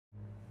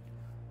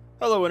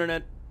Hello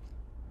Internet,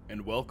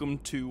 and welcome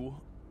to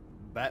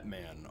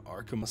Batman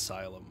Arkham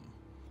Asylum.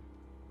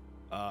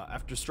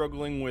 After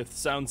struggling with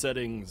sound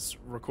settings,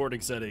 recording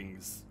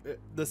settings,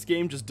 this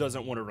game just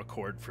doesn't want to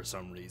record for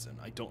some reason.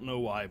 I don't know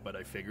why, but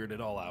I figured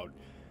it all out.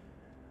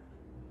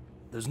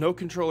 There's no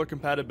controller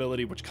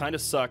compatibility, which kind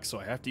of sucks, so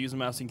I have to use a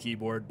mouse and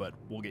keyboard, but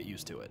we'll get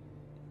used to it.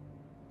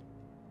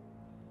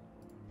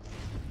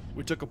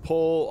 We took a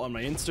poll on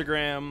my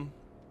Instagram,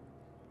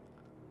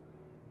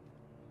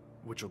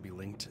 which will be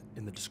linked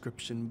in the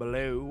description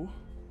below,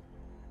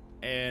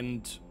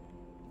 and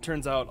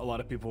turns out a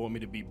lot of people want me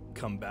to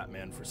become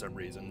Batman for some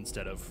reason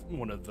instead of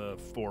one of the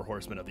four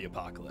horsemen of the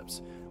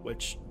apocalypse,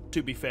 which,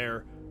 to be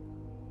fair,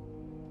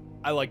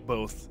 I like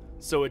both,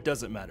 so it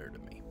doesn't matter to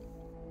me.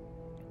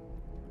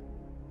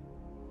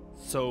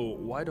 So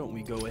why don't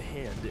we go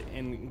ahead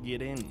and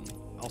get in?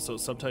 Also,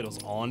 subtitles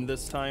on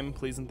this time,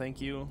 please and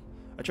thank you.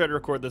 I tried to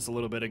record this a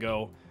little bit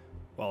ago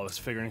while I was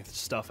figuring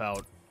stuff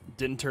out.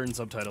 Didn't turn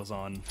subtitles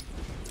on.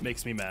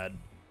 Makes me mad.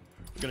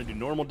 We're gonna do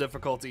normal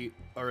difficulty.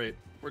 Alright,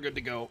 we're good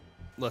to go.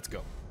 Let's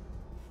go.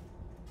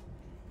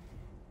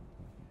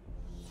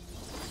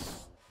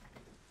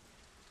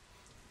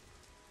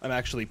 I'm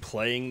actually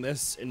playing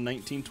this in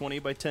 1920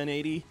 by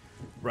 1080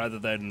 rather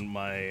than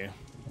my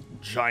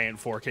giant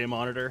 4K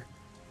monitor.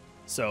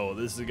 So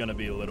this is gonna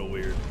be a little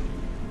weird.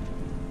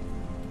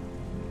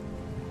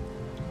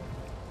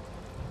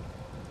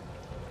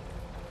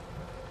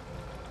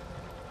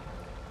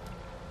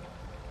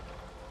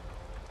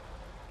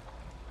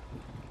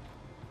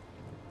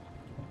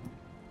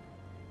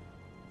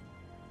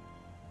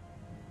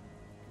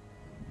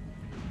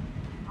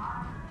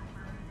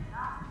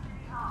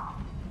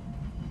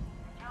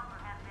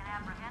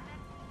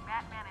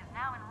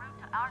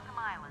 Arkham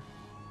Island.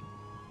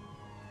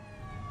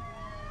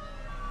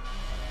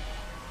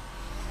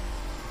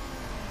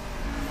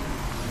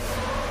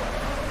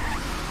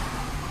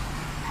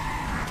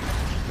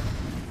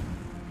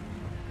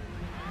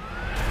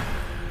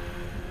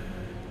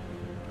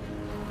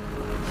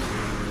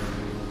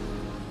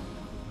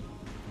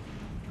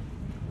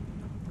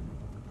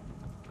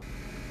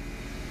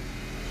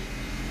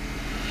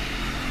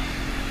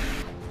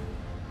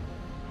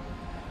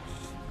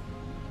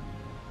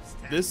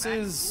 This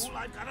is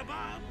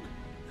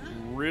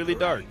really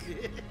dark.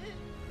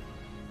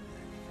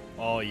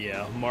 Oh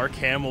yeah, Mark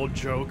Hamill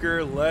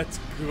Joker, let's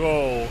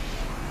go.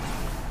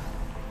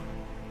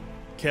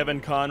 Kevin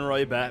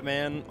Conroy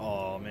Batman.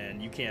 Oh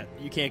man, you can't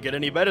get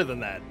any better than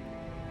that.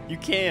 You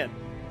can't.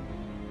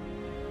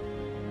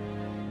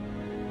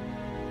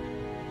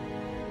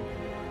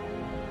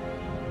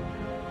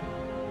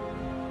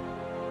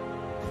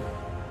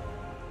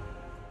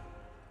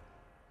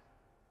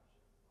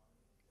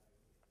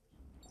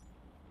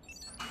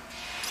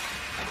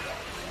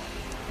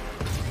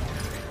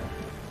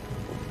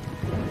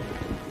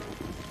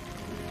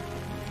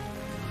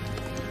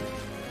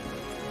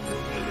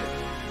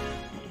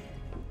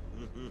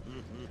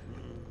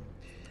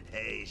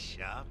 Hey,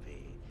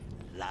 Sharpie.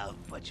 Love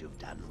what you've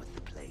done with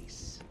the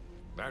place.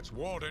 That's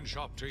Warden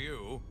Shop to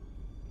you.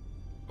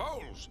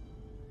 Bowles!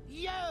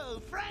 Yo,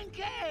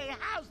 Frankie!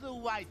 How's the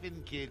wife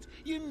and kids?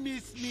 You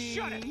miss me?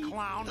 Shut it,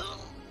 clown!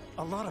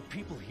 A lot of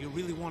people here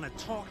really want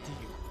to talk to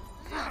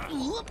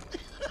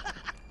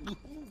you.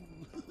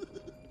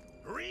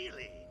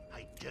 Really?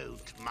 I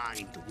don't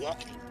mind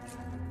walking.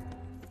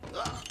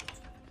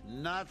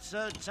 Not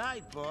so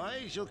tight,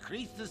 boys. You'll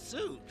crease the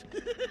suit.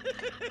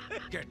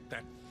 Get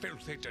that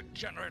filthy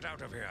degenerate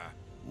out of here!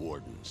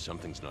 Warden,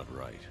 something's not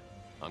right.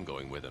 I'm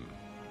going with him.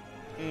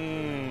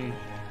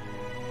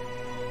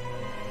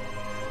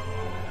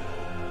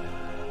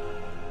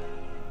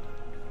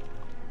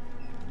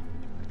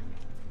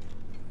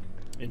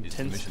 Intense.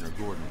 Commissioner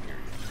Gordon here.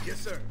 Yes,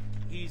 sir.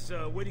 He's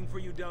waiting for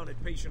you down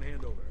at patient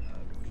handover.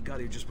 He got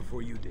here just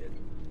before you did.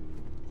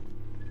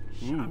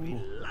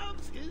 Sharpie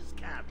loves his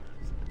cameras.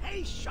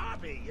 Hey,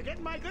 Sharpie, you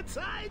getting my good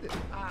side?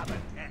 Ah, but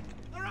heck,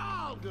 they're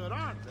all good,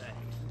 aren't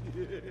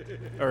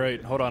they?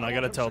 Alright, hold on, I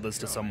gotta tell this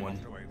to someone.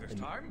 This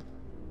time,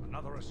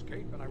 another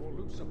escape and I will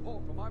lose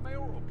support for my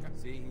mayoral cap.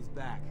 See, he's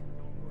back.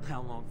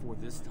 How long for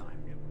this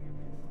time?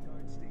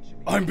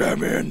 I'm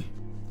Batman!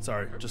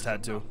 Sorry, just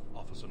had to.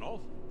 Officer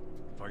North,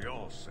 for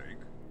your sake.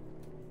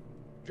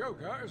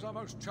 Joker is our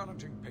most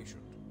challenging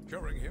patient.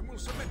 Curing him will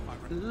submit my...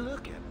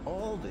 Look at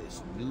all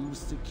this new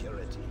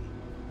security.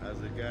 How's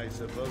the guy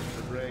supposed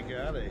to break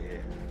out of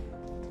here?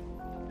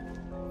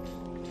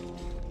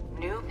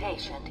 New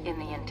patient in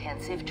the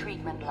intensive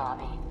treatment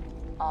lobby.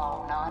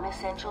 All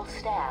non-essential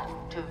staff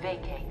to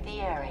vacate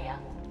the area.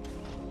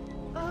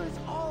 Oh, it's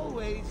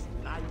always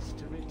nice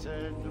to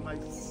return to my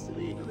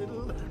silly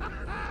little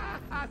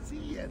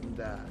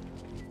hacienda.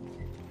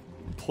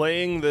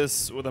 Playing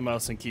this with a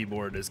mouse and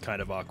keyboard is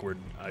kind of awkward,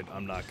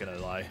 I'm not gonna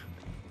lie.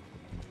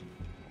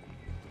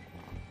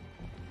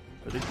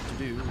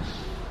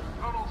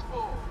 Tunnels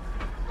full.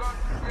 Gun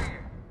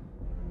clear.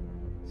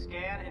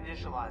 Scan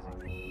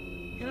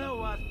initializing. You know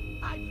what?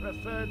 I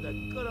prefer the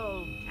good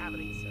old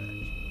cavity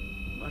search.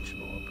 Much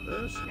more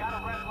personal.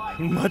 Got a red light.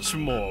 Much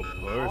more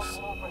All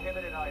personal.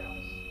 prohibited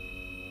items.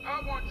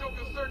 I want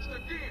Joker searched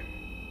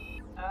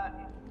again.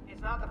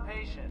 It's not the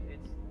patient.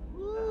 It's...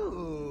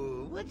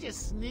 Ooh, would you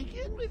sneak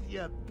in with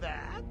your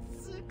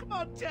bats? Come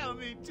on, tell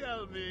me.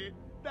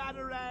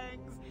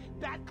 Batarangs,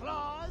 bat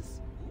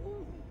claws,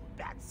 ooh,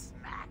 bat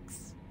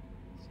smacks.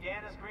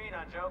 Scan is green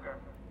on Joker.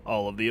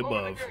 All of the Open the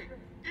above. gate.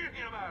 Get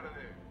him out of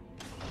there.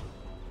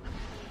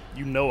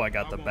 You know I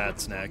got the bat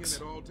snacks.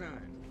 At all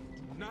times.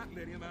 Do not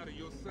let him out of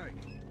your sight.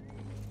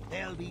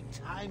 There'll be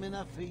time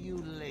enough for you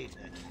later,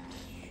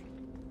 Nash.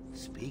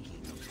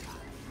 Speaking of time,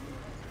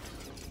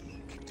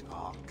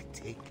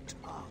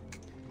 tick-tock.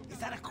 Is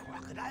that a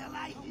crocodile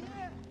I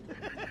hear?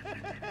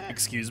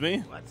 Excuse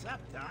me? What's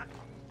up, Doc?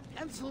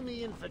 Pencil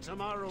me in for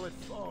tomorrow at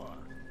 4.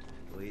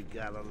 We've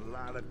got a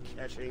lot of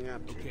catching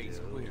up to do. Okay, it's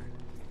clear.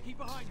 Keep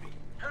behind me.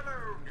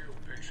 Hello, new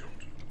patient.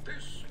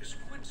 This is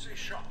Quincy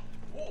Sharp,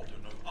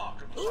 Warden of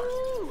Arkham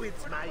Asylum. Ooh,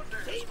 it's my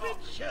favorite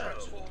show.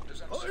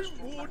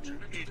 I'm Warden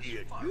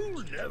Idiot.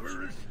 You'll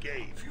never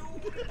escape.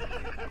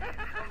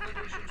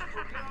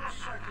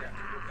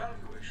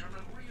 Evaluation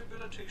and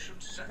Rehabilitation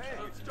Center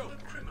for the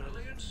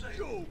criminally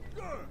insane.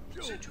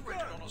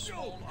 Situated on a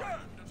small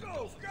island in the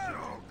Gulf of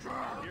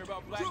Mexico. Hear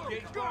about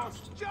Blackgate, boss?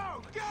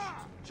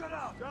 Shut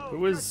up!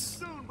 Who is...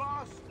 Soon,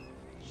 boss!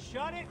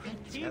 Shut it and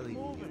keep Telling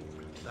moving.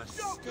 you, the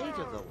state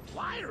of the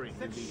wiring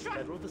in these shut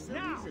federal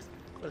facilities is,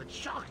 well, it's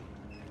shocking.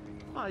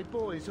 My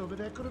boys over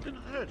there could have been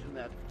hurt in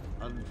that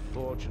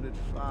unfortunate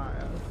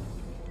fire.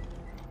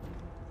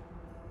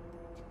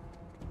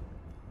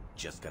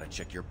 Just gotta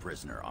check your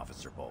prisoner,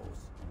 Officer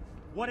Bowles.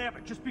 Whatever,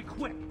 just be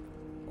quick.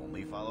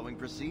 Only following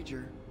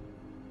procedure.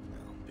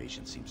 Well,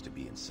 patient seems to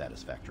be in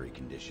satisfactory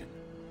condition.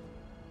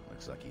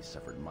 Looks like he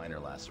suffered minor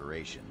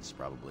lacerations,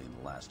 probably in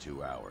the last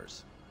 2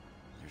 hours.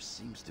 There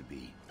seems to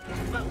be...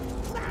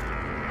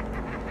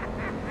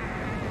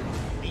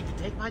 Need to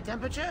take my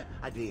temperature?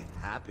 I'd be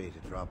happy to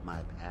drop my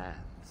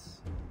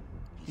pants.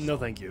 No,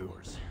 thank you.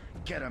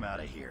 Get him out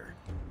of here.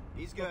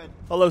 He's good.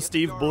 Hello,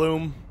 Steve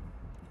Bloom.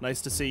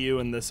 Nice to see you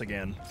in this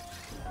again.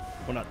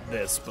 Well, not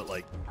this, but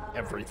like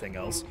everything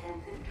else.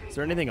 Is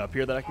there anything up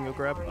here that I can go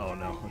grab? Oh,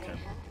 no. Okay.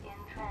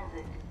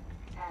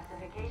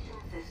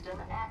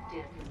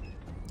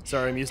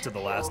 Sorry, I'm used to The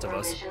Last of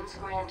Us.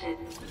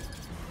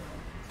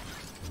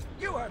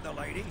 You heard the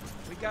lady.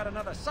 We got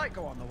another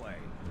psycho on the way.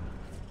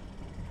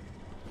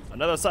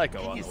 Another psycho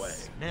Can on you the way.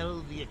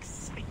 smell the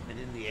excitement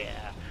in the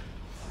air?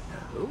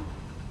 No?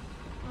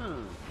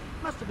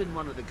 Must have been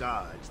one of the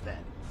guards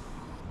then.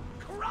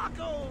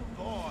 Crocko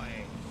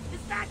boy!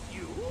 Is that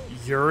you?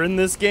 You're in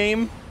this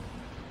game?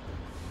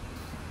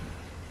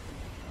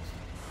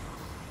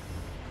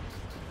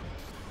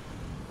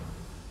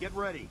 Get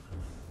ready.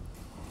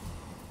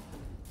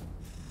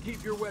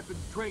 Keep your weapons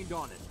trained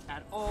on it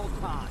at all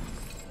times.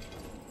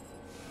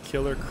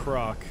 Killer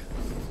Croc.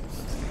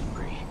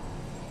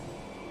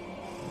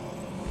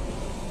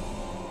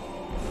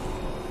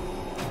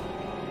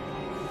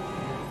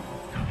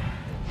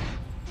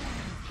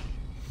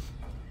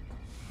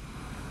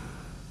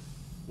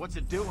 What's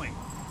it doing?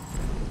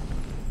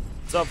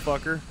 What's up,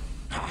 fucker?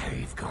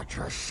 I've got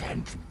your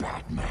scent,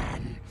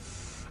 Batman.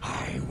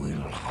 I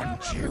will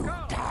hunt you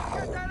Get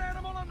down. that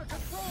animal under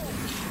control!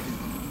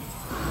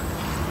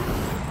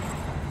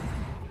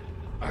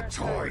 A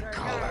toy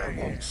collar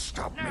won't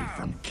stop me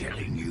from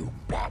killing you,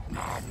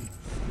 Batman.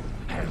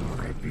 I'll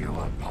rip you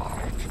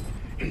apart,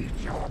 eat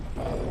your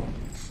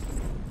bones.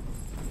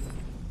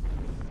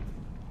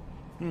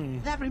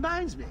 That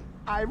reminds me,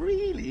 I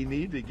really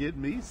need to get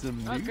me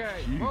some new Okay,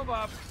 shoes. move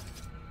up.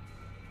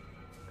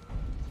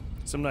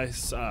 Some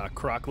nice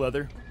croc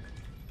leather.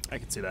 I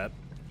can see that.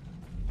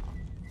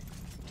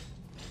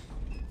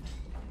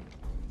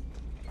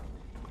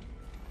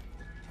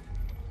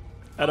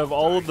 Out of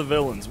all of the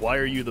villains, why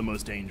are you the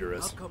most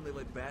dangerous? come they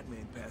let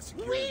Batman pass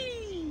security?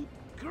 Whee!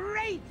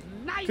 Great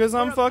night! Because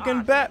I'm for a fucking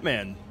party.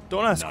 Batman.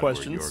 Don't ask Not where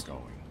questions. you're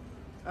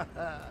going.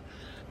 The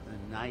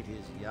night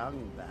is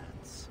young,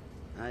 Bats.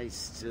 I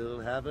still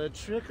have a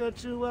trick or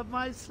two up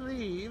my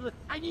sleeve.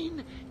 I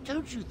mean,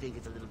 don't you think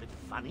it's a little bit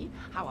funny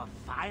how a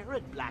fire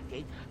at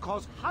Blackgate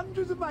caused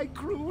hundreds of my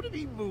crew to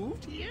be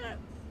moved here?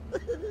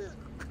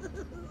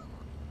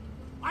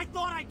 I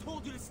thought I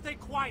told you to stay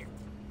quiet.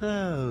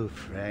 Oh,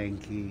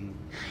 Frankie,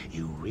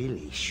 you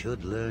really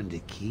should learn to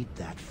keep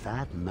that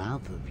fat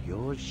mouth of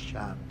yours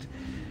shut.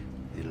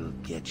 It'll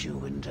get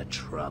you into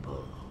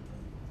trouble.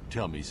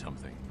 Tell me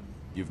something.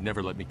 You've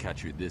never let me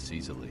catch you this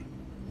easily.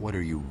 What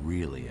are you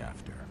really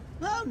after?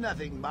 Oh,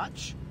 nothing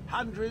much.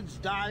 Hundreds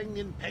dying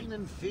in pain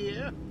and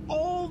fear.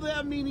 All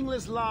their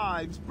meaningless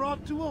lives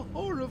brought to a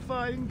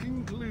horrifying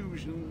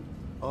conclusion.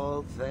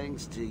 All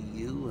thanks to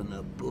you and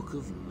a book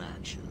of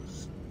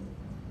matches.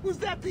 Was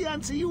that the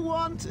answer you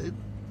wanted?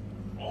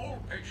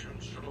 All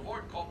patients should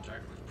avoid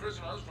contact with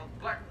prisoners from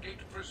Blackgate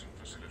Prison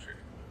Facility.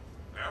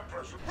 Their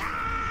presence...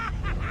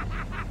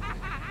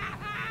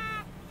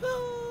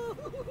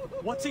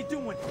 What's he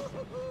doing?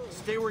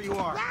 Stay where you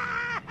are.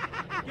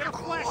 Get a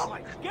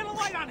flashlight. Get a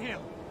light on him.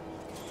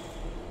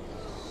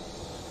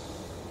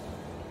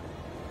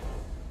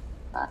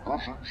 Our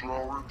presence in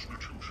our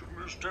institution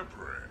is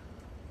temporary.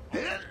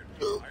 I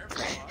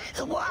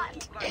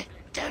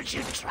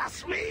Don't you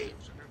trust me?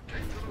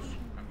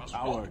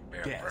 Our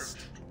guest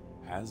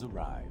has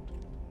arrived.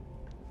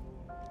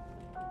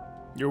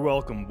 You're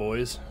welcome,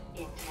 boys.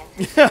 Lower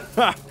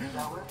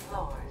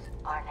floors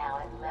are now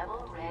at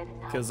level red.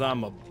 Because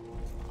I'm a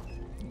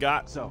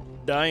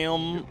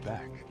damn. You're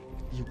back.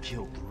 You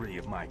killed 3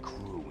 of my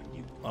crew when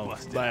you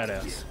busted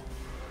badass.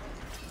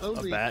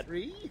 Only a bat.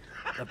 3?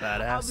 A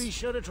badass. I'll be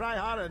sure to try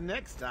harder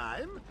next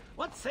time.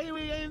 What say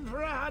we aim for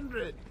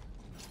 100?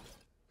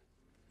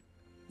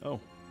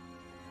 Oh.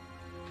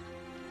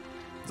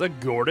 Is that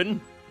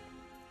Gordon?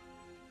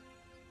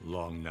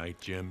 Long night,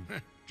 Jim.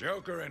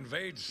 Joker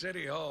invades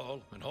City Hall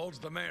and holds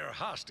the mayor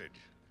hostage,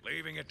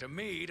 leaving it to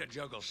me to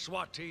juggle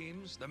SWAT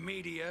teams, the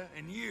media,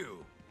 and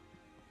you.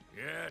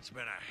 Yeah, it's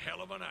been a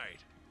hell of a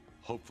night.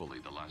 Hopefully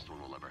the last one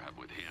we'll ever have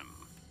with him.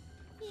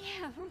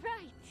 Yeah,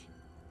 right.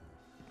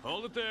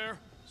 Hold it there.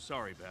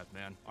 Sorry,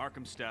 Batman.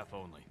 Arkham staff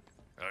only.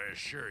 I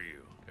assure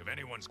you, if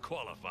anyone's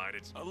qualified,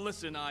 it's...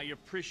 Listen, I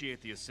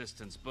appreciate the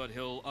assistance, but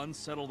he'll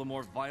unsettle the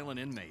more violent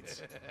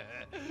inmates.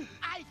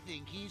 I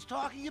think he's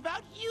talking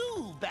about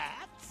you,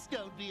 Bats.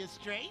 Don't be a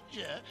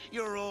stranger.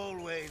 You're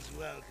always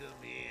welcome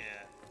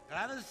here.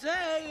 Gotta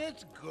say,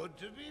 it's good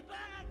to be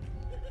back.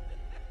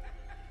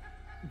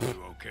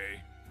 You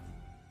okay?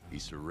 He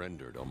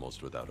surrendered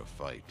almost without a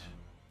fight.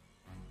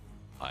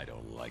 I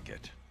don't like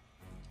it.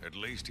 At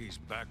least he's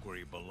back where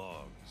he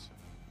belongs.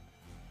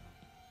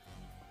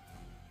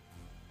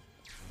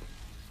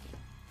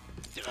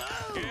 Get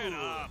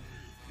up!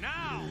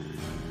 Now!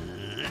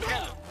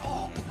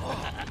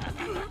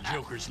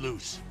 Joker's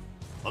loose.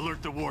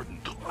 Alert the warden.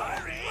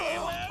 Hurry,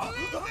 we're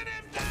losing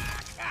him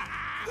back.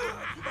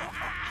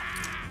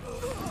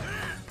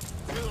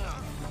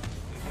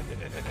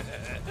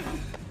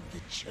 The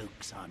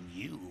joke's on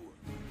you.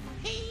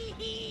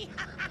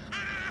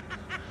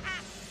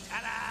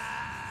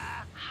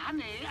 Ta-da!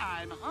 Honey,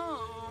 I'm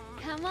home.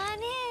 Come on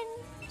in.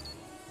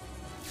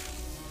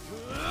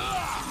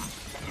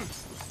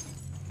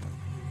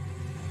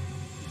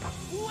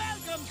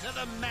 Welcome to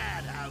the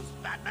madhouse,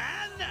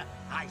 Batman!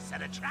 I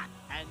set a trap,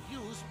 and you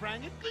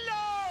sprang it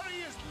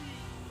gloriously!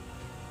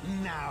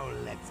 Now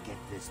let's get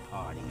this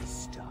party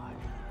started.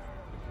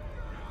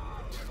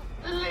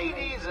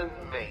 Ladies and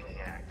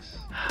maniacs,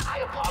 I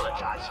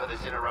apologize for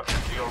this interruption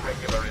to your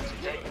regular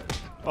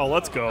entertainment. Oh,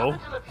 let's go.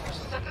 Until a few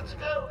seconds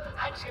ago,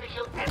 I was going to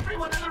kill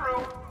everyone in the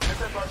room and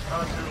then watch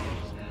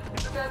cartoons.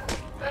 But then,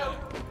 well,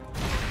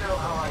 you know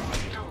how I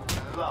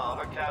do love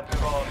a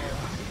captive audience.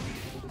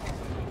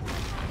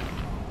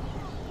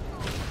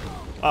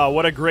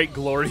 What a great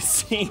glory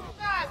scene.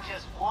 I'm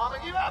just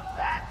warming you up,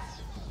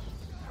 Bats.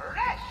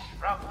 Fresh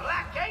from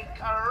Blackgate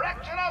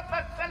Correctional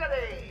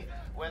Facility,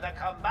 with a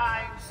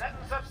combined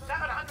sentence of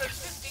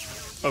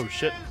 750 Oh,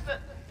 shit. years.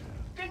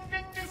 Ding,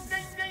 ding, ding,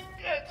 ding, ding.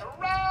 It's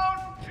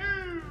round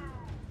 2.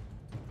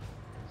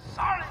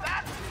 Sorry,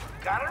 Bats.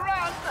 Gotta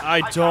run.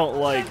 I don't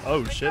like.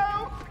 Oh, shit.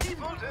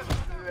 People to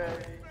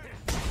play.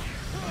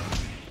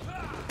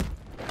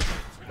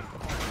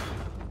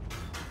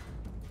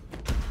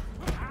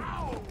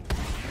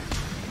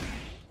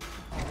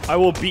 I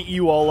will beat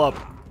you all up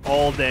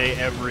all day,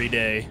 every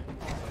day.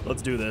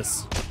 Let's do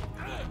this.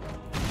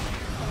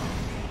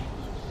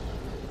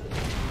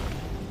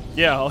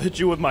 Yeah, I'll hit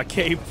you with my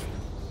cape.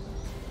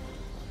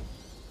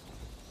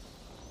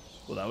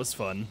 Well, that was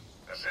fun.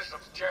 The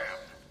system's jammed.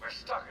 We're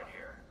stuck in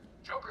here.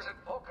 Joker's in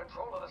full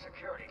control of the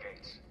security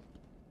gates.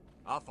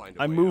 I'll find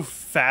a I way move out.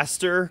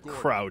 faster,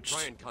 Gordon, crouched.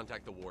 Try and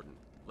contact the warden.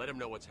 Let him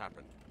know what's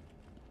happened.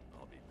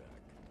 I'll be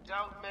back.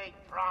 Don't make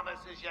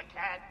promises you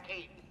can't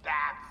keep,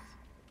 Bats.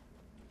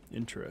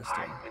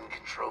 Interesting. I'm in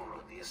control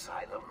of the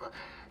asylum.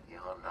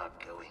 You're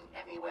not going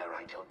anywhere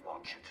I don't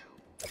want you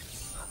to.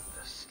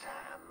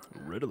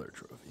 Understand? Riddler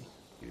trophy.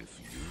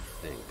 If you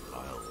think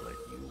I'll let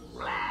you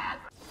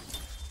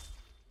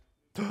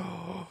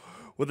run.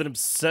 With an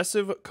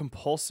obsessive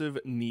compulsive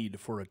need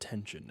for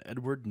attention,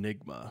 Edward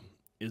Nygma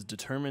is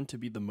determined to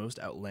be the most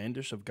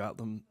outlandish of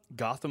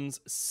Gotham's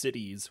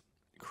city's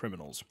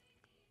criminals.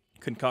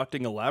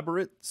 Concocting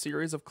elaborate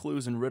series of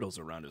clues and riddles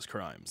around his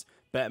crimes,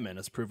 Batman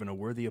has proven a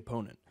worthy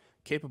opponent,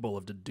 capable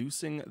of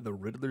deducing the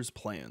Riddler's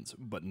plans,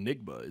 but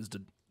Nygma is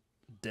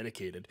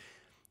dedicated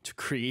to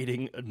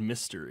creating a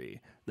mystery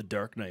the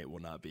Dark Knight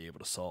will not be able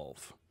to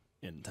solve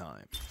in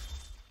time.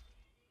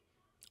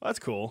 That's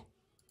cool.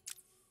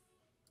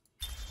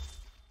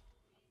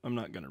 I'm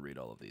not going to read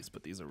all of these,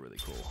 but these are really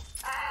cool.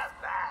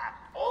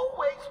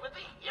 Always with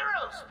the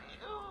hero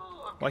speed.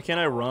 Ooh, Why can't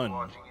I run?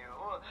 watching you.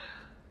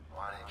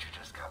 Why don't you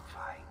just come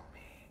find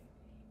me?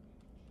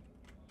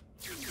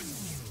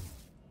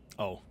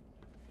 Oh,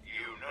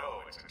 You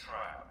know it's a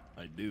trap.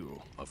 I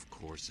do. Of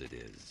course it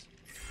is.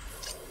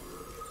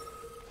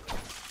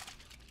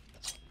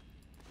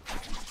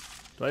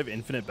 Do I have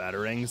infinite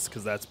batarangs?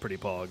 Because that's pretty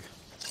pog.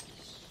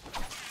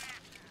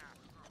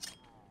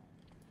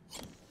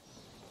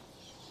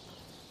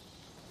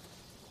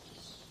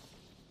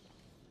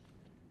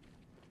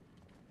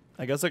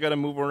 I guess I gotta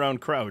move around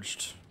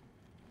crouched.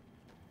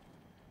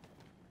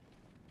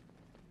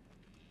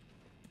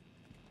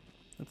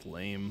 That's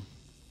lame.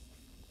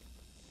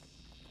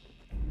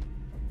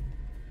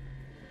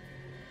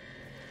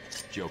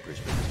 Joker's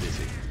been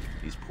busy.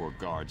 These poor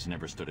guards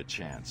never stood a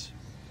chance.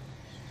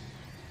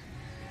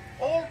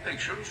 All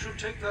patients should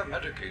take their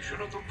medication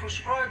at the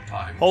prescribed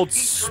time. Hold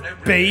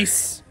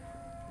space.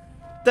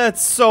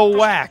 That's so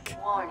whack.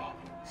 Warning.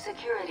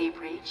 Security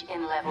breach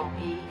in level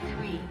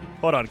B3.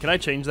 Hold on, can I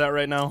change that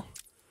right now?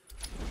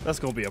 That's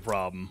gonna be a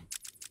problem.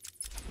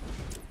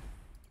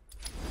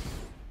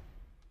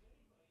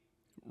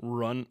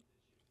 Run.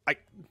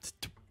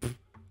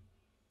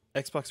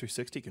 Xbox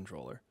 360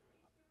 controller.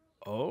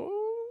 Oh.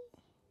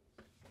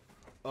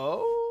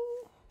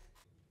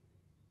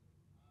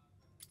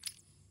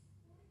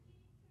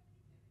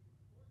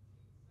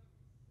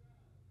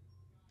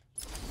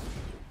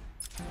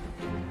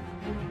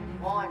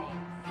 Warning.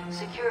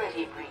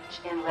 Security breach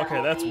in level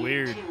Okay, that's B2.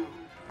 weird.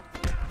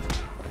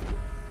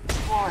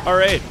 Warning. All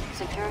right.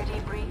 Security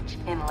breach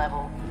in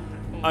level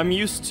B8. I'm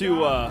used to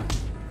Warning.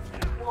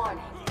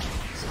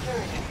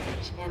 Security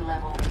breach in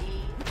level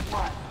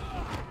B1.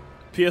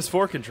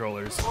 PS4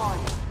 controllers.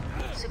 Warning.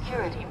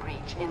 Security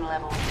breach in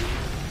level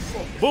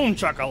B6. Boom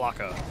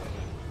chakalaka.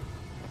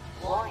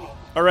 Warning.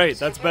 All right,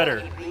 that's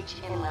better. Security breach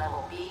in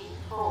level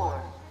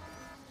B4.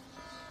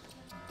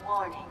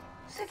 Warning.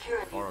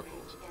 Security Oracle,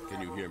 breach in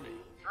can you hear me?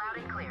 Loud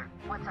and clear.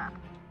 What's up?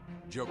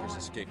 Joker's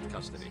escaped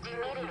custody. Do you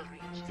need any?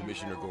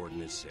 Commissioner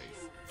Gordon is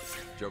safe.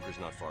 Joker's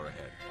not far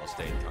ahead. I'll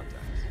stay in contact.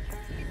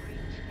 Security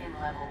breach in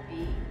level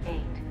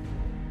B8.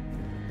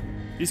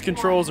 These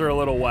controls are a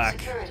little whack.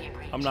 Security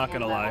breach I'm not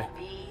gonna in lie. level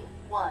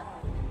B1.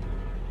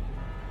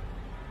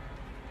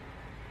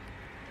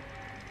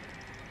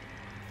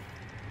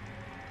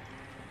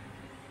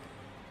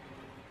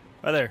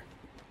 Hi there.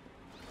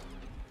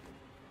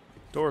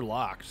 Door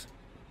locked.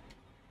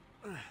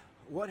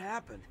 What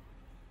happened?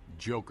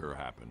 Joker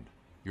happened.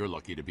 You're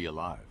lucky to be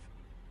alive.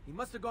 He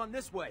must have gone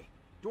this way.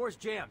 Door's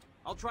jammed.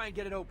 I'll try and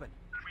get it open.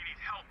 We need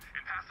help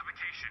in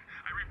pacification.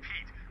 I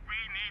repeat, we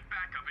need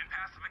backup in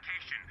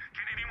pacification.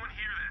 Can anyone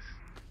hear this?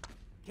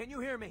 Can you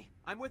hear me?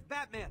 I'm with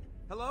Batman.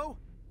 Hello?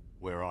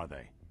 Where are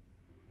they?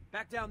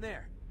 Back down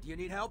there. Do you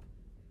need help?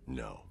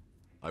 No.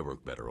 I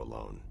work better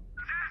alone.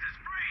 Zaz is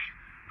free!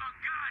 Oh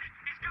god,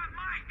 he's got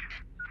Mike!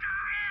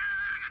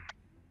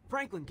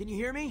 Franklin, can you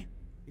hear me?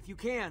 If you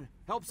can,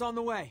 help's on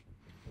the way.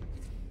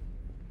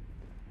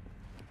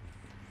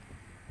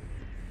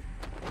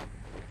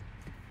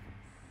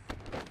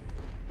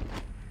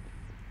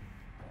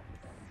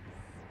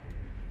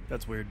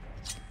 That's weird.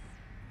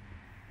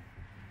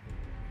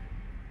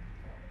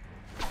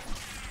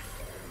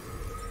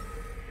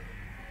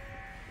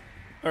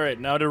 All right,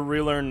 now to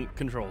relearn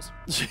controls.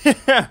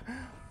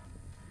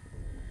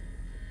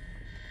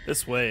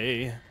 This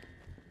way. You're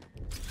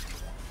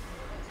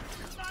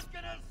not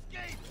gonna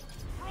escape!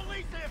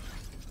 Release him!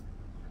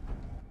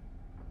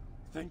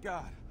 Thank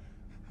God.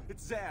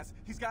 It's Zaz.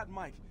 He's got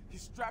Mike.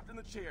 He's strapped in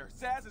the chair.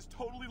 Zaz has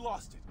totally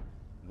lost it.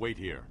 Wait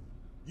here.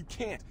 You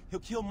can't. He'll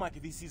kill Mike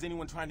if he sees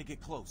anyone trying to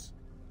get close.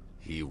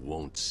 He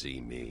won't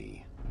see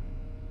me.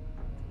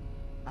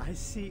 I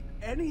see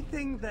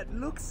anything that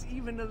looks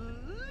even a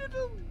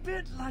little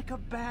bit like a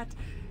bat,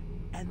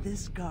 and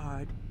this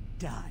guard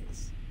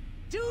dies.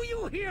 Do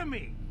you hear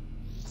me?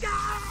 Look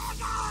at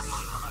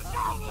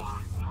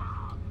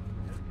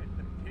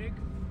the pig.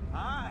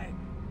 Fine.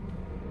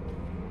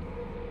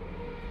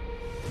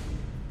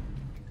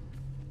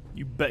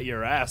 You bet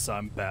your ass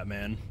I'm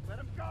Batman. Let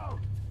him go!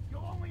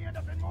 You'll only end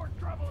up in more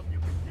trouble if you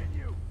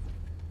continue!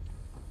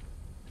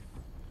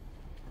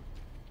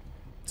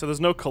 So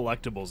there's no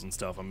collectibles and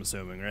stuff, I'm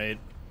assuming, right?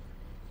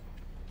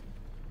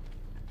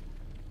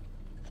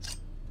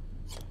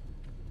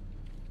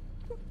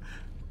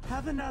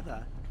 Have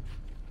another.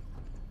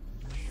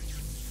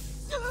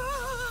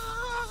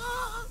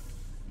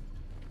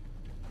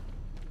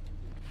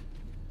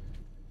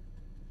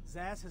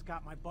 Zaz has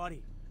got my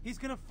buddy. He's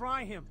gonna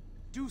fry him.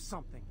 Do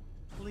something,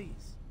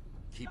 please.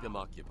 Keep him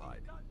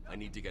occupied. I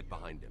need to get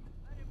behind him.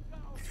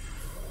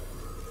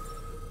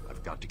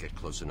 I've got to get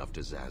close enough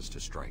to Zaz to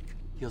strike.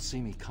 He'll see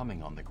me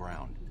coming on the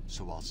ground,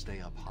 so I'll stay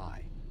up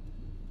high.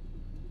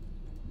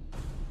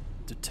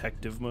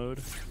 Detective mode.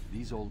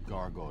 These old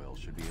gargoyles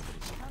should be able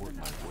to support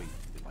my weight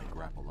if I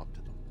grapple up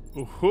to them.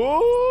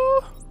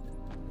 Ooh-hoo!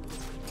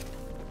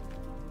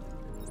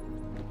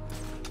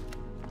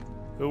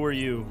 Who are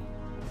you?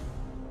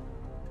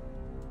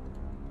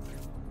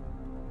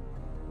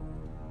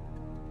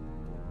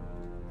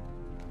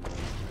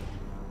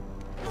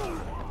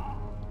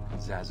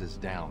 Zaz is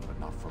down, but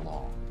not for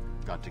long.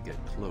 Got to get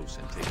close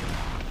and take him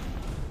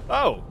out.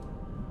 Oh!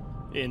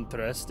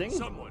 Interesting.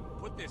 Someone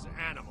put this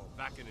animal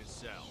back in his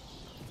cell.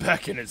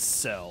 Back in his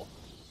cell.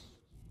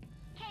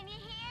 Can you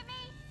hear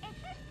me? Is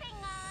this thing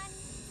on?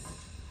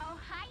 Oh,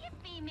 hiya,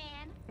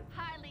 B-Man.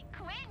 Harley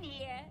Quinn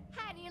here.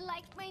 How do you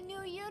like my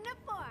new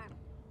uniform?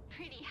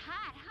 Pretty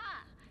hot,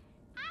 huh?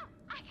 Oh,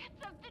 I got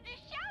something to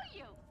show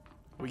you.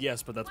 Well,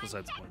 yes, but that's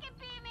besides the point.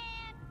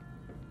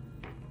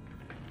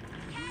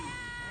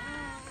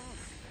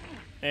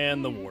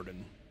 And the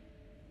warden.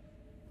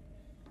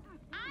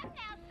 I'm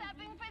now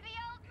subbing for the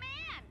old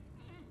man.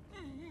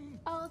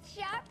 Old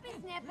Sharp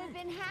has never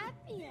been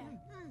happier.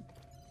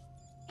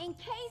 In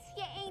case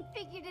you ain't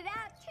figured it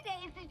out, today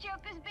is the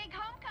Joker's big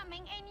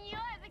homecoming, and you're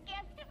the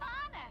guest of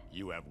honor.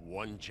 You have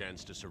one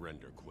chance to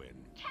surrender,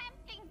 Quinn.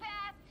 Tempting,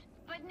 Bats,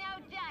 but no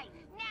dice.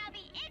 Now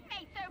the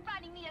inmates are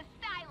running the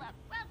asylum.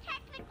 Well,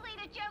 technically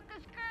the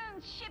Joker's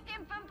goons shipped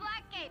in from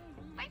Blackgate,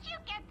 but you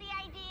get the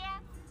idea.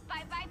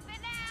 Bye-bye for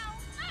now.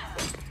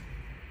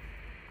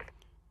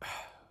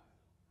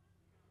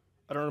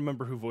 I don't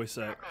remember who the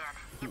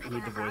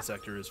voice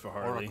actor is for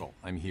Harley. Oracle,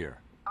 I'm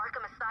here.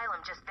 Arkham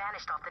Asylum just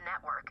vanished off the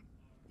network.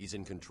 He's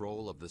in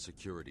control of the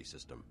security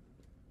system.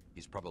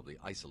 He's probably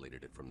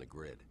isolated it from the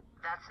grid.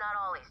 That's not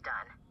all he's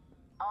done.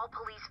 All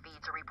police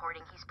feeds are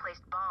reporting he's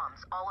placed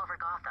bombs all over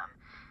Gotham.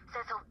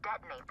 Says he'll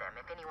detonate them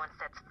if anyone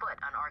sets foot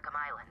on Arkham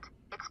Island.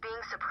 It's being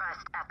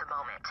suppressed at the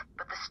moment,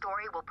 but the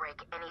story will break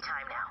any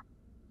time now.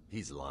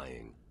 He's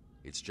lying.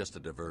 It's just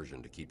a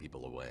diversion to keep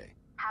people away.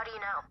 How do you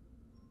know?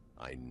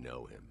 I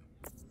know him.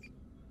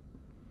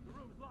 The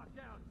room's locked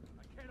down.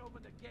 I can't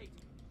open the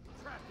gate. I'm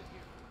trapped in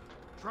here.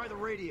 Try the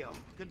radio.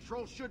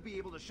 Control should be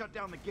able to shut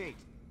down the gate.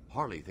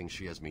 Harley thinks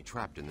she has me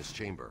trapped in this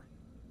chamber.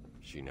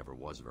 She never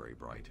was very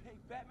bright. Hey,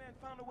 Batman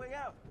found a way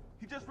out.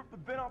 He just ripped the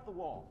vent off the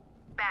wall.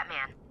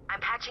 Batman, I'm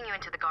patching you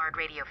into the guard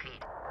radio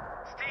feed.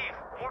 Steve,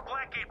 more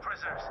Blackgate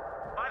prisoners.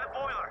 By the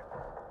boiler.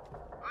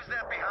 Who's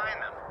that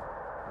behind them?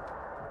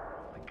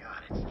 Oh my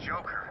god, it's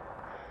Joker.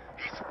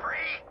 He's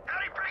free!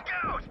 How'd he break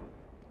out?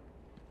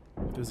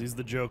 Because he's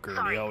the Joker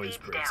and he always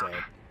breaks out.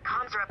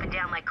 Comms are up and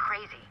down like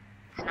crazy.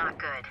 It's not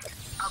good.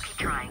 I'll keep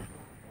trying.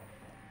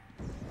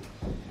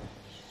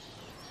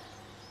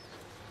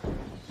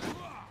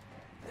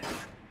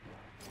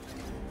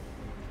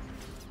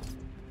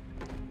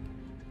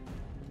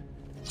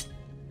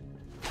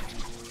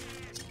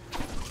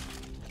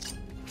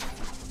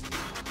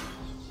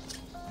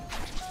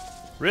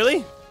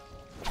 Really?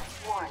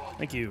 Warning.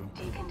 Thank you.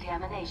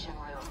 Decontamination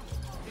room.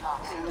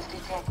 Toxins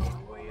detected.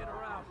 Way in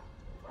or out.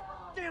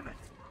 Damn it!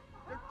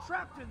 They're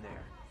trapped in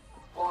there.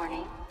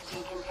 Warning.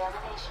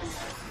 Decontamination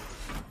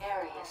room.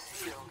 Area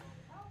sealed.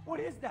 What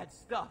is that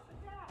stuff?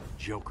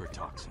 Joker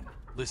toxin.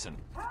 Listen,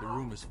 the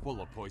room is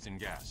full of poison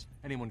gas.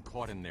 Anyone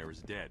caught in there is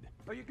dead.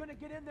 Are you gonna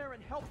get in there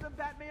and help them,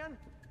 Batman?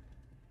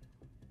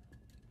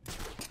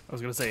 I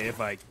was gonna say,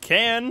 if I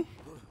can.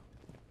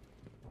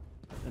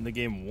 And the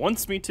game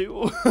wants me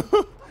to.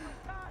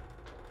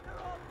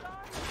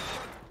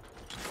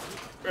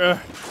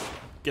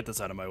 Get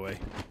this out of my way.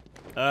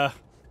 I'm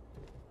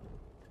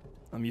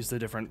used to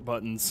different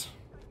buttons.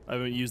 I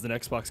haven't used an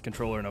Xbox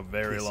controller in a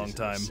very long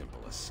time. This isn't a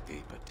simple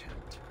escape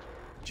attempt.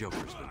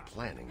 Joker's been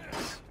planning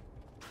this.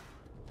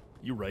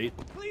 You right.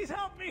 Please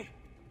help me!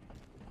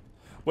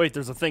 Wait,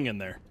 there's a thing in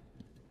there.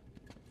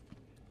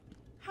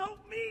 Help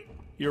me!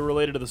 You're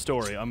related to the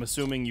story. I'm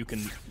assuming you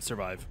can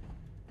survive.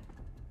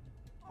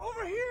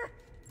 Over here!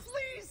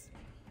 Please!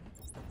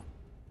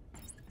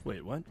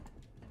 Wait, what?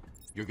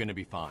 You're gonna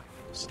be fine.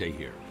 Stay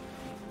here.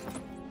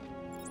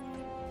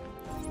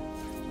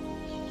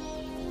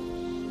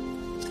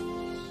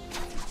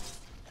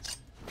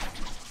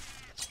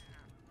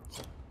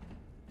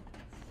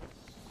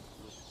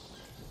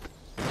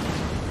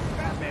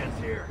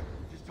 Batman's here.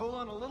 Just hold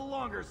on a little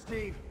longer,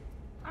 Steve.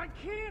 I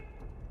can't!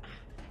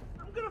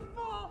 I'm gonna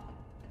fall!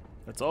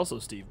 That's also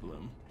Steve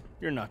Bloom.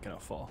 You're not gonna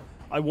fall.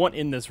 I want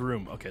in this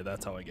room. Okay,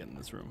 that's how I get in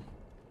this room.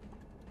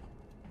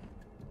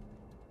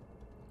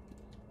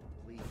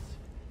 Please,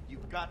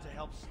 you've got to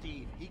help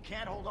Steve. He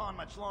can't hold on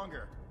much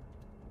longer.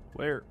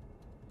 Where?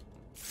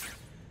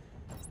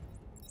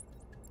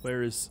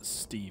 Where is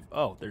Steve?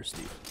 Oh, there's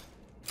Steve.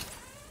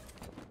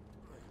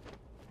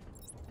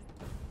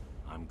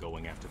 I'm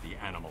going after the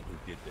animal who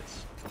did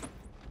this.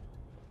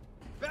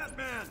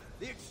 Batman!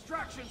 The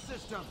extraction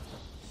system!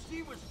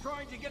 Steve was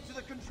trying to get to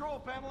the control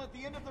panel at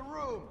the end of the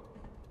room.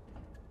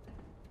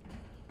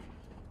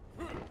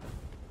 I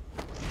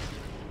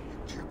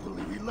can't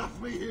believe he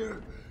left me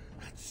here.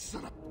 That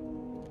son of...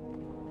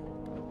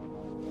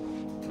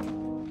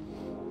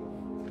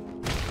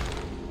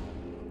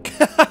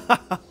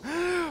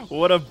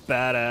 What a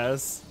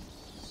badass.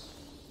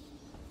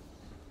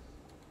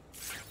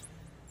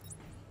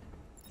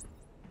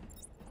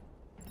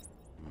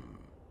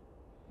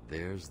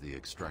 There's the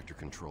extractor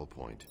control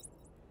point.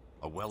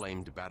 A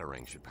well-aimed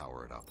batarang should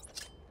power it up.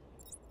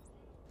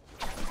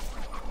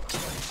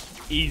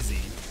 Easy.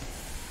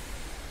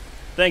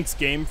 Thanks,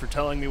 game, for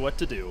telling me what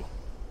to do.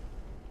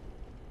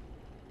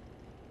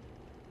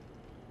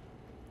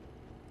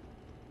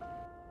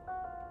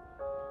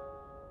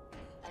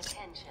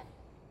 Attention.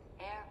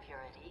 Air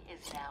purity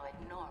is now at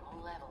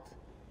normal levels.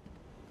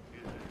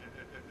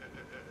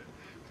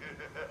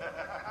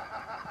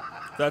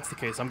 If that's the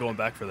case, I'm going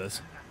back for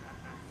this.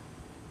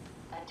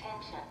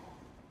 Attention.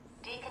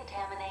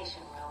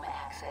 Decontamination room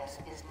access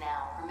is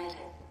now permitted.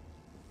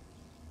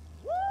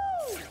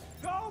 Woo!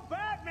 Go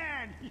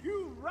Batman!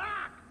 You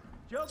rock!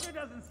 Joker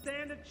doesn't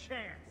stand a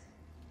chance.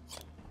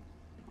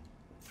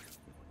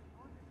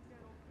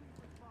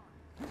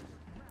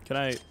 Can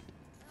I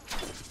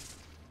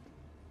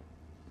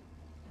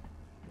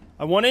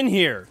want in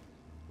here.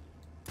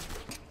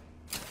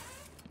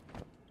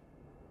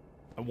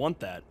 I want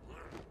that.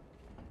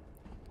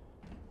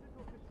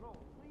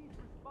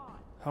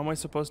 How am I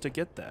supposed to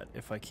get that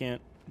if I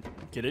can't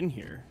get in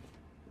here?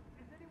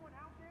 Is anyone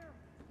out there?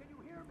 Can you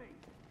hear me?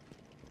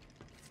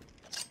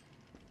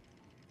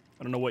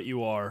 I don't know what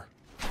you are,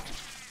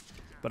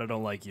 but I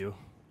don't like you.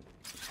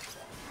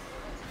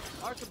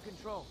 Arkham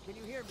Control, can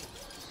you hear me?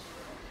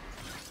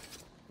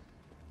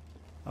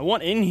 I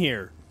want in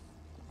here.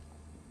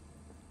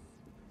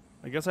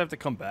 I guess I have to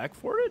come back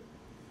for it?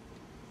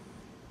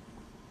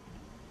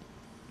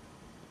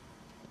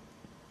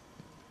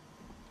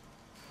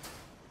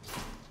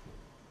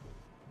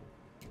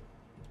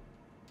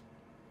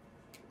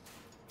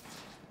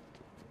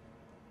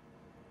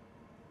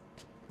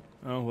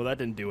 Oh, well, that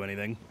didn't do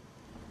anything.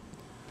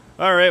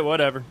 Alright,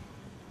 whatever.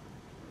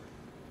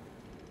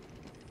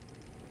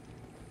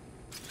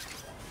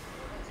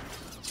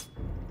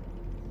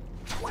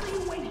 What are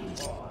you waiting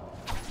for?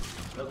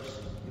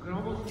 Close. You can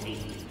almost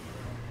taste it.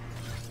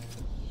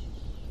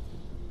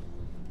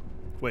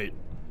 Wait,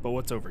 but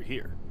what's over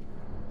here?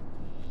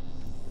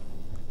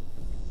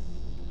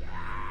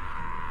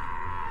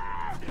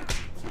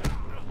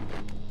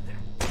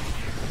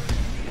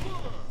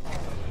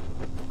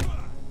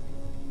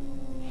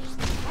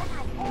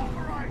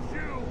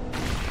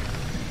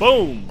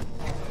 Boom!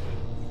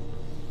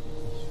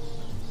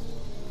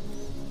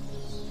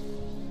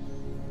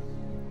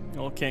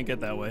 Well, can't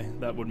get that way.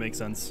 That would make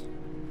sense.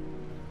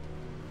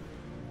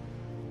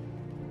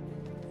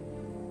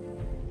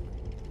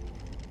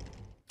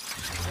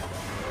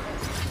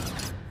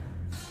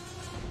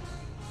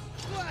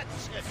 What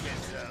took you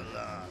so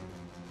long?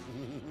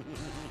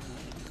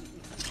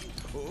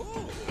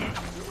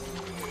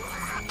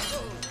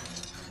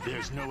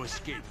 There's no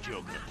escape,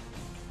 Joker.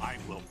 I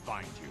will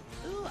find you.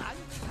 Oh, I'm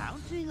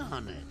counting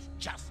on it.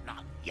 Just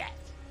not yet.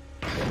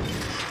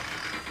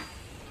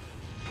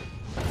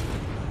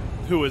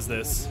 Who is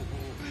this?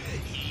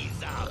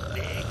 He's a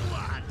big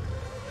one.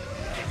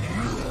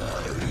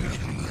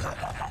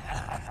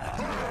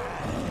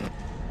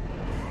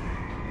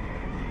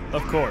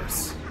 Of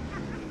course.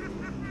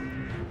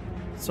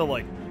 So,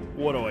 like,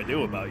 what do I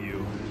do about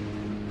you?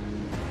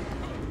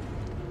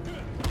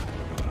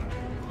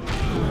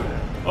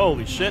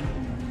 Holy shit.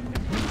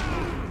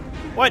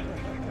 What?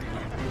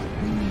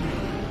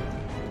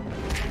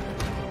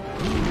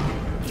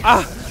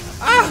 Ah!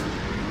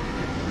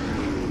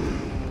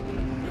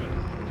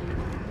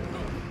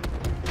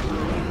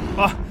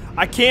 Ah!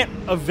 I can't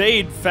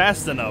evade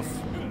fast enough.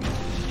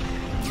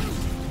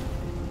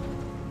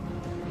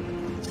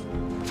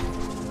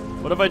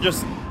 What if I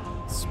just...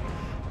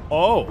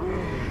 Oh.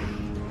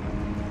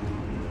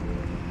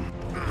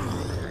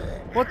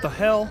 What the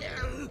hell?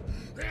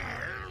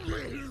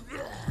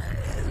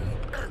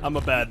 I'm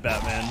a bad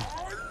Batman.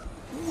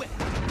 Well,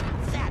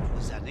 that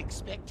was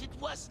unexpected,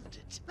 wasn't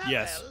it?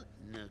 Yes. Well,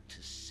 note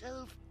to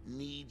self,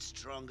 need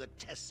stronger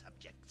test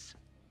subjects.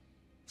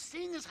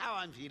 Seeing as how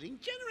I'm feeling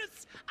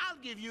generous, I'll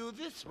give you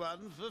this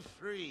one for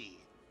free.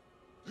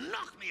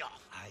 Knock me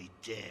off, I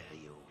dare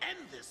you. End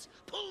this.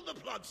 Pull the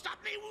plug.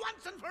 Stop me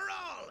once and for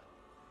all.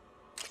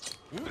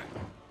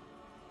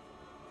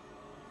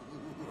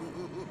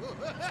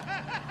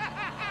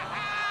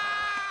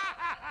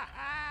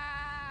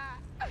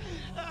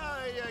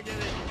 Oh, you're getting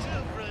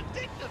too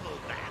predictable,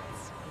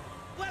 Bats.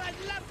 Well, I'd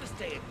love to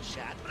stay and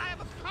chat, but I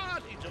have a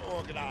party to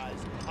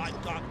organize. I've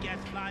got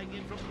guests flying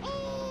in from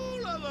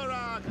all over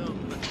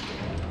Arkham.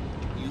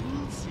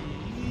 You'll see.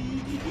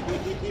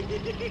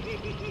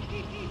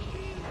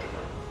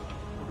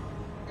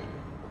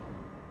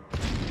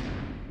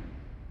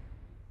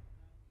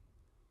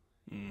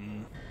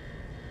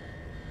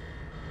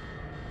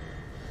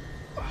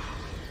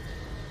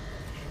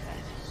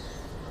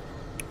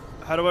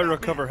 How do I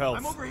recover health?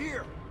 I'm over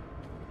here.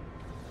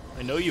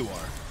 I know you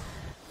are.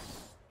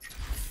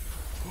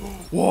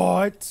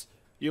 What?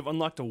 You have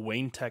unlocked a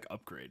Wayne Tech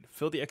upgrade.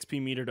 Fill the XP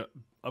meter to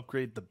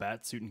upgrade the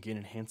bat suit and gain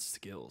enhanced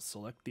skills.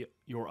 Select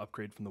your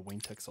upgrade from the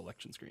Wayne Tech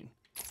selection screen.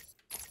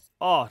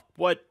 Oh,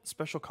 what?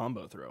 Special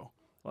combo throw.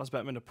 Allows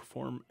Batman to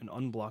perform an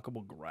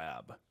unblockable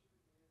grab.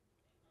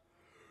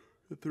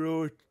 The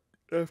throw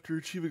after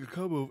achieving a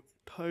combo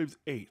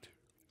 ×8.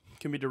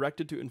 Can be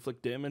directed to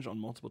inflict damage on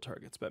multiple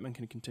targets. Batman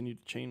can continue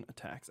to chain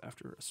attacks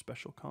after a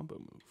special combo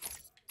move.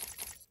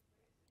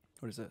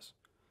 What is this?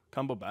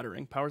 Combo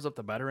Batarang. Powers up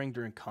the Batarang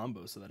during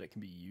combos so that it can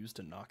be used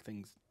to knock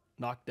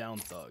down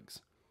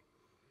thugs.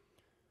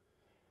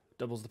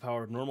 Doubles the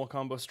power of normal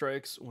combo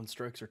strikes when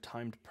strikes are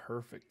timed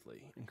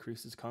perfectly.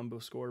 Increases combo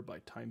score by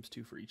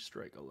 ×2 for each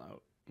strike,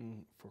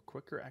 allowing for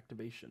quicker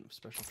activation of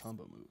special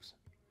combo moves.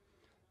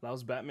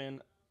 Allows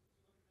Batman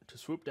to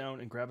swoop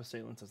down and grab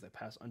assailants as they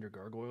pass under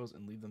gargoyles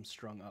and leave them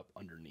strung up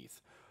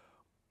underneath.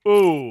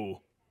 Ooh!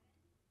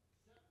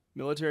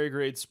 Military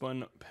grade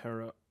spun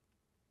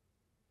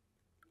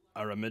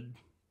aramid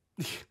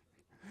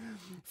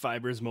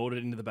fibers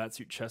molded into the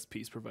batsuit chest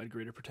piece provide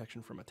greater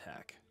protection from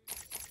attack.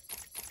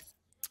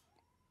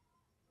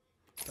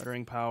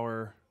 Batarang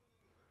power.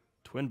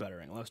 Twin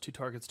Batarang allows 2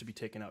 targets to be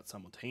taken out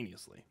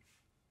simultaneously.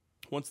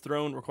 Once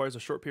thrown, requires a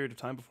short period of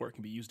time before it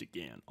can be used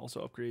again.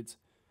 Also upgrades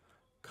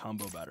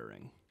Combo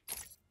Batarang.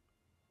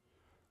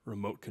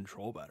 Remote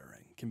control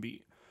Batarang can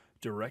be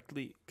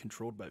directly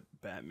controlled by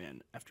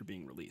Batman after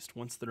being released.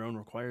 Once their own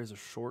requires a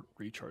short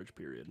recharge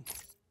period.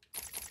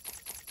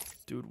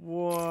 Dude,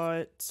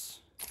 what?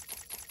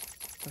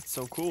 That's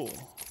so cool.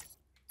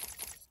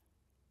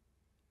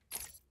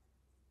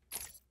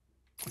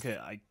 Okay,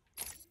 I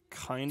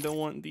kinda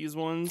want these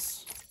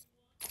ones.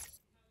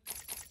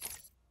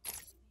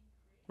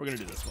 We're gonna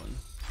do this one.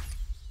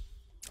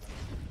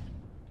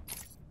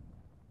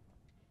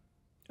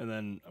 And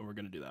then we're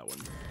gonna do that one.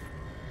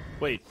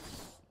 Wait.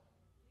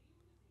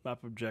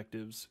 Map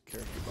objectives,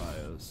 character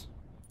bios.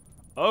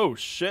 Oh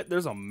shit,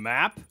 there's a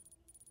map?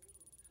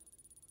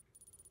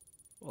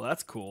 Well,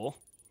 that's cool.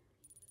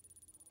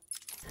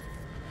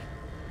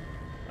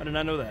 I did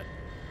not know that.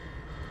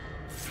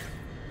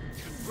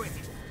 Quick,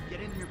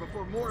 get in here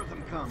before more of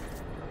them come.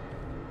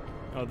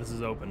 Oh, this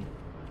is open.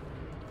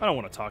 I don't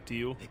want to talk to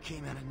you. They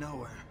came out of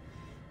nowhere.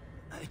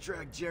 I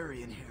dragged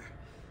Jerry in here,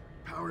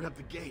 powered up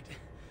the gate.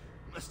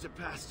 Must have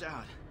passed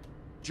out.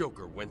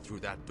 Joker went through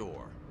that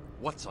door.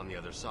 What's on the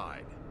other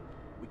side?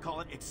 We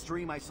call it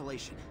extreme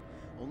isolation.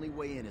 Only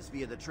way in is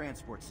via the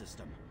transport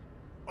system.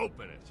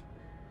 Open it.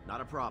 Not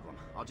a problem.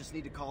 I'll just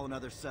need to call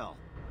another cell.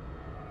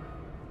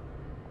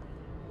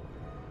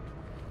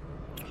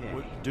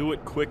 Okay. Do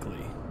it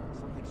quickly.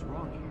 Something's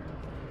wrong here.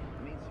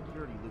 The main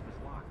security loop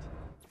is locked.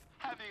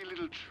 Having a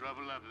little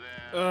trouble up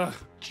there? Ugh.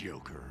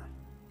 Joker.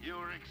 You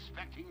were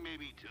expecting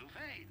maybe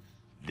Two-Face?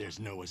 There's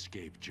no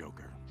escape,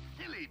 Joker.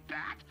 Silly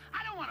bat!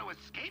 I don't want to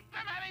escape.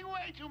 I'm having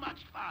way too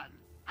much fun.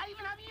 I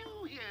even have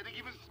you here to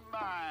keep a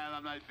smile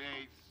on my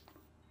face.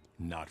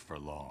 Not for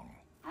long.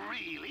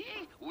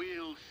 Really?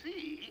 We'll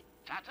see.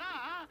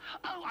 Ta-ta!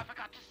 Oh, I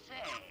forgot to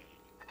say.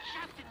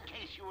 Just in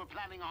case you were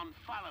planning on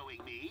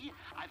following me,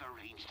 I've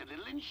arranged a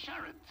little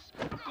insurance.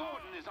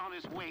 Gordon is on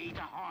his way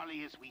to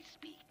Harley as we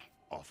speak.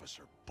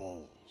 Officer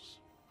Bowles.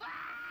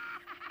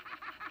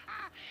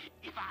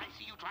 If I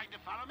see you trying to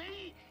follow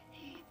me,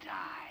 he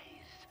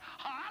dies.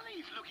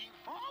 Harley's looking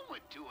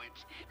forward to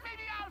it.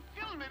 Maybe I'll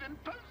film it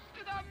and post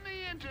it on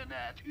the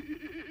internet.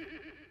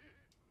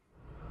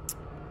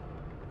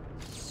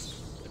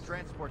 The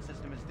transport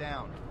system is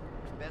down.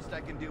 Best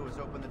I can do is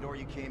open the door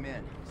you came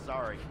in.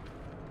 Sorry.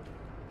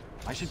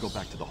 I should go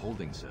back to the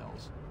holding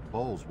cells.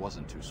 Bowles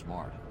wasn't too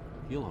smart.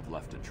 He'll have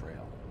left a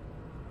trail.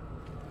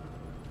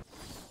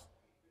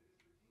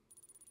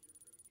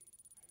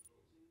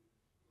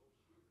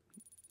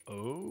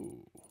 Oh.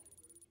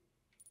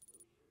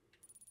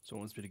 So it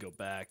wants me to go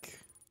back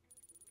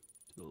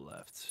to the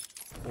left.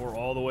 Or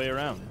all the way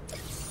around.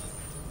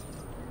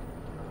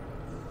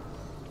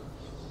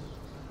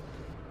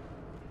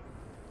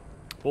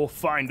 We'll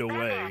find a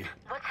way.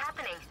 What's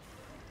happening?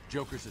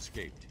 Joker's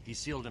escaped. He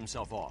sealed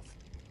himself off.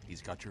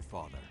 He's got your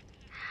father.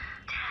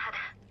 Dad.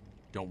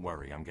 Don't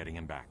worry, I'm getting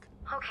him back.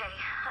 Okay,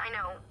 I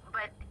know,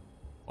 but...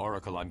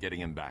 Oracle, I'm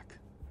getting him back.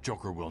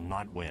 Joker will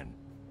not win.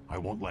 I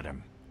won't let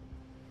him.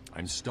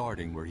 I'm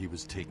starting where he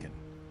was taken.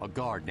 A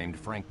guard named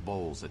Frank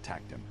Bowles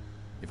attacked him.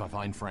 If I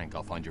find Frank,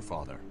 I'll find your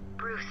father.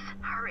 Bruce,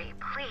 hurry,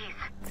 please.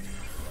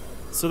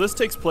 So this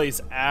takes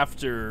place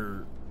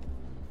after,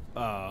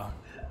 I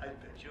bet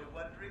you're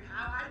wondering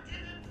how I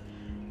did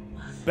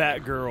it.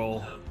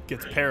 Batgirl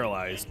gets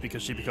paralyzed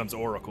because she becomes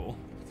Oracle.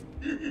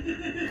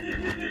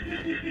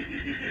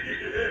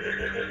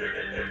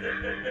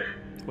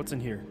 What's in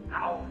here?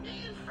 Oh,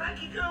 me and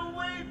Frankie go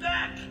way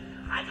back.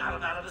 I got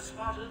him out of a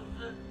spotted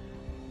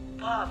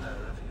bother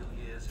a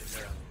few years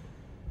ago.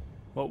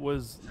 What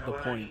was the So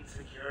point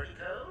security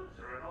codes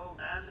or an old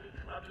man to be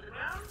clubbed to the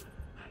ground?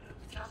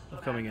 Just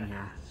of coming in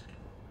here?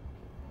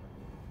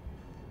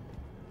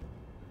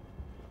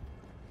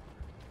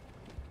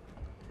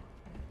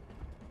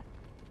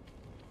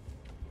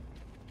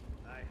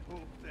 I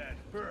hope that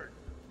hurt,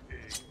 pig.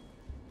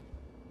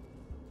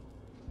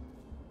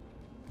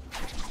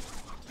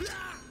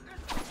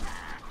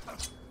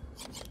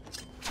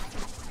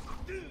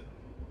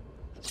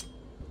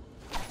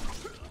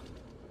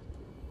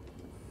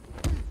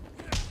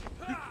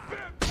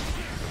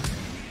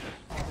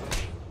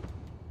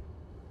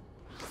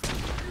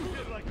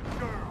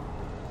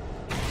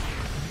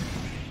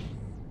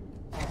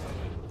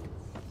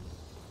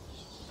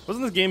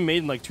 Wasn't this game made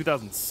in like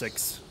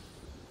 2006?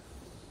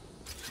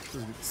 It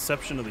was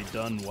exceptionally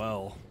done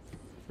well.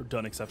 Or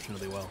done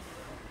exceptionally well.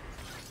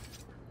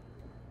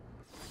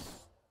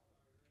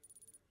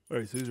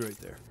 Alright, so who's right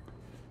there?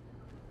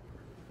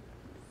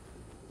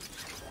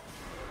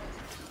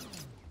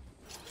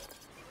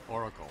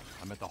 Oracle,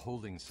 I'm at the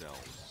holding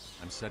cells.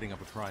 I'm setting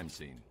up a crime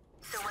scene.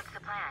 So what's the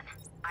plan?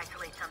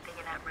 Isolate something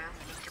in that room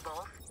unique to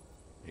Bowles?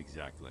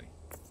 Exactly.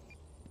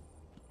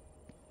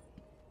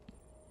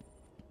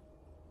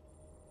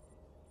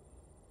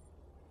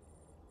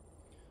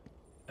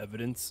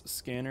 Evidence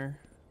scanner.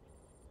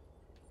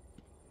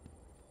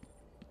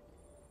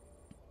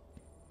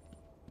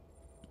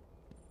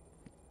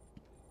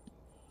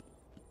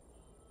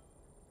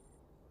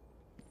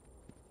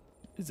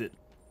 Is it?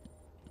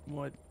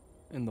 What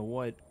in the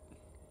what?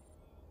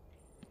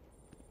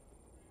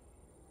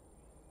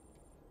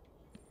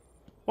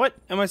 What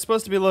am I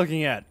supposed to be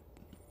looking at?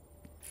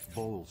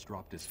 Bowles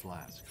dropped his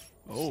flask.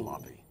 Oh.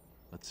 Sloppy.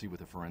 Let's see what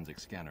the forensic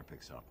scanner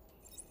picks up.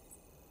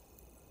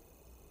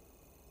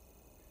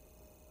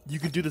 You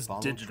could do this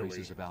Follow digitally.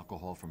 traces of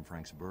alcohol from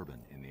Frank's bourbon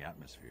in the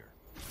atmosphere.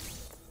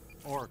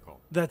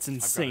 Oracle. That's I've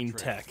got a insane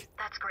trace. tech.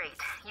 That's great.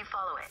 You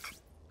follow it.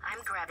 I'm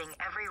grabbing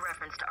every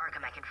reference to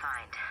Arkham I can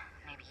find.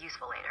 Maybe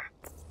useful later.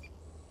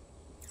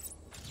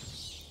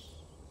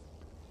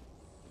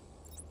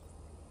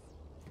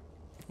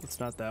 It's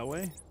not that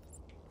way.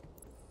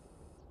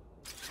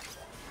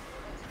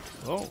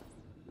 Oh.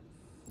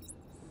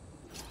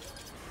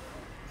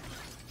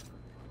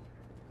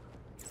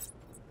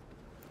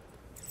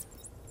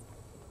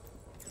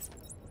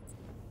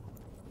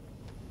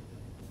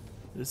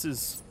 This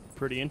is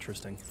pretty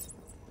interesting.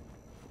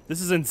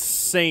 This is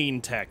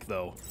insane tech,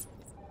 though.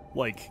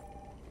 Like...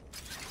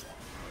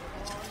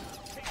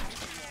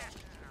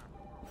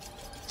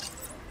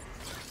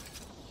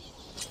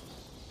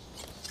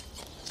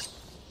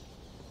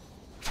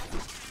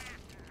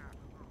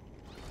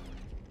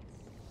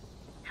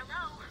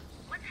 Hello?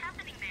 What's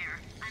happening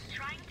there? I'm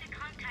trying to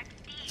contact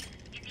Steve.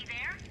 Is he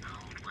there?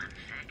 Hold 1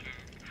 second.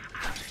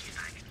 I'll see if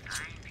I can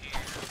find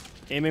him.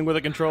 Aiming with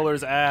a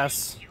controller's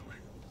ass.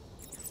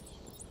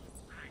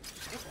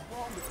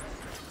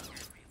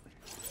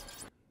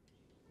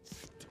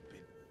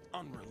 Stupid,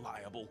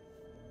 unreliable.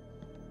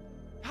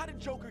 How did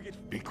Joker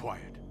get... Be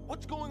quiet.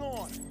 What's going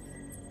on?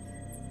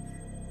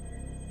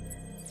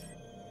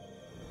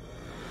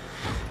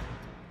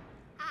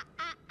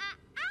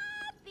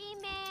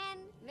 B-Man,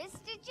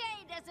 Mr. J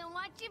doesn't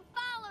want you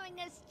following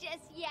us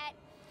just yet.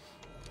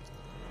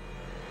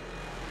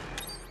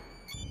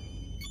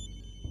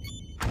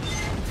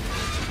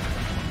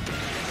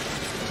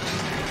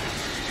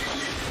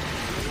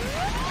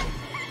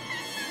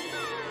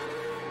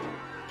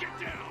 Get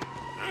down!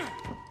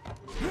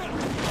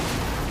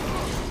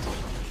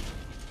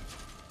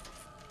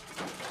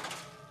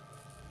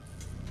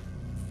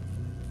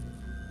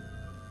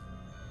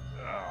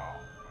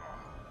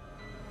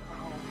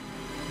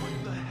 What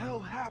the hell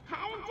happened?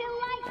 How did you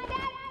like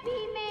that,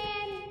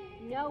 B-Man?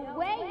 No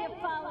way you're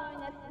following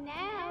us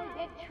now.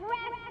 You're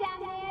trapped down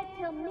there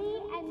till me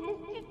and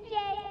Mr. J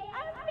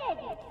are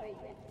ready for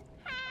you.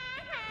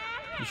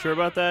 You sure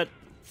about that?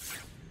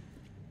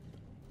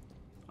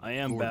 I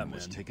am Gordon Batman.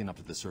 was taken up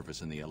to the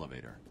surface in the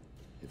elevator.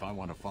 If I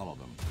want to follow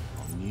them,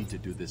 I'll need to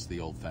do this the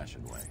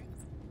old-fashioned way.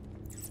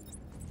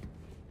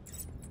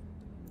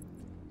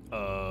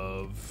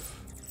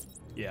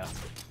 Yeah.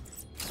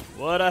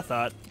 What I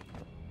thought.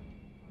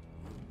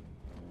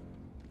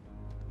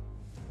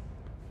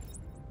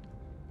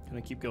 Can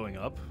I keep going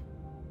up?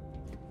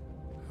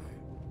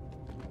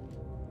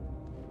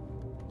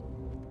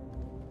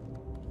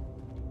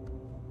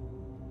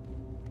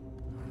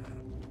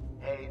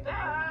 Hey,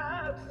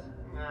 Babs!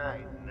 I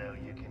know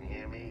you can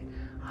hear me.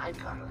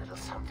 I've got a little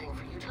something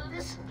for you to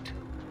listen to.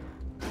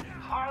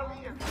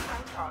 Harley and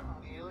Frank are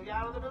nearly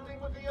out of the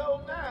building with the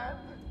old man.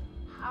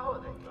 How are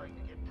they going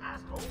to get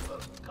past all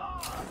those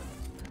cars?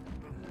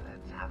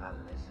 Let's have a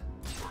listen,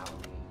 shall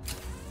we?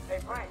 Hey,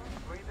 Frank,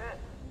 breathe in.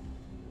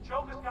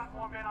 Joker's got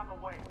more men on the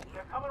way.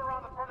 They're coming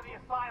around the front of the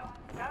asylum.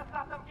 Gotta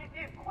stop them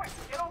getting in. Quick,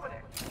 get over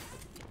there.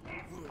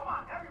 Come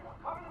on, everyone,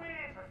 cover the main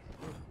entrance.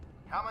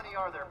 How many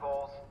are there,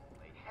 Bowles?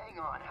 Wait, hang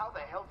on. How the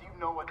hell do you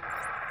know what...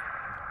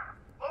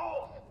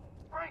 Bowles!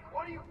 Frank,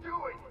 what are you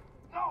doing?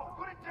 No,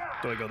 put it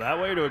down! Do I go that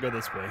way or do I go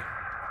this way?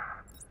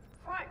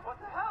 Frank, what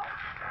the hell?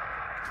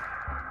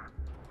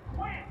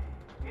 Quinn,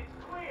 it's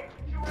clear.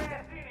 Get your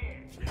ass in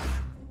here.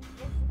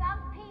 It's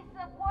some piece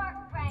of work,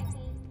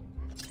 Frankie.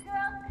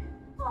 Girls can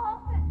fall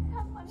for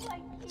someone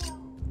like you.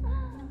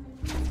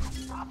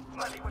 Stop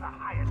flirting with a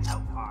hired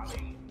help,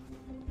 Harley.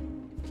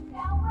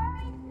 Don't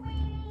worry,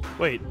 sweetie.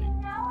 Wait. We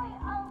know we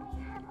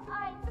only have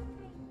eyes for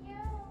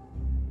you.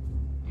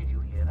 Did you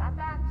hear that,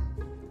 Bats?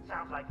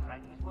 Sounds like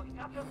Frankie's working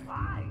out just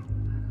fine.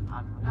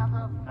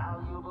 Another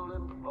valuable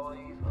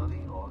employee for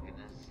the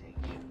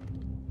organization.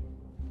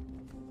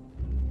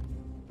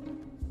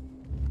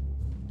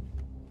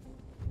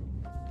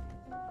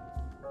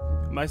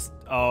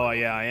 Oh,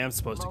 yeah, I am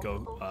supposed to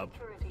go up.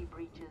 Security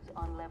breaches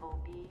on level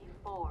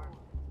B4.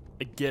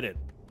 I get it.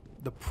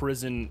 The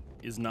prison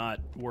is not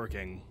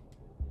working.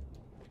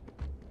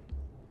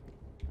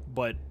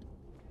 But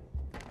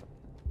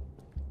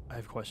I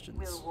have questions.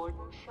 Will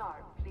Warden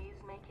Sharp please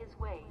make his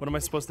way? What am I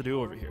supposed to do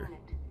over here?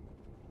 Unit?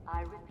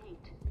 I repeat,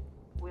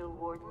 will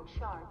Warden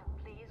Sharp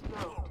please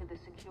go to the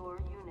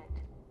secure unit?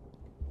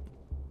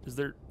 Is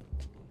there...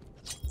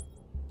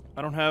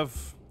 I don't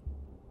have...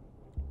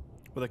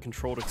 With a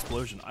controlled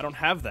explosion. I don't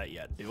have that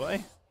yet, do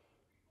I?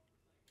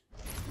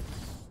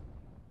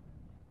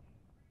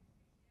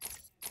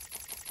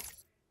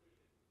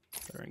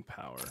 Bearing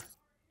power.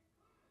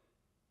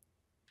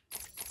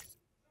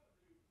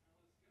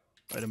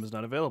 Item is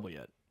not available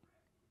yet.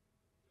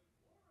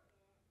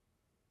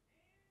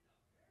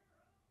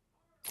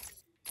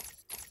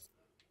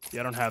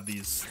 Yeah, I don't have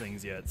these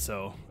things yet,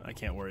 so I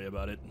can't worry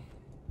about it.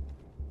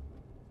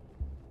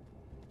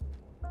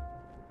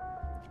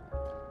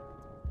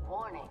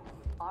 Warning,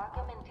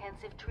 Arkham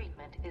Intensive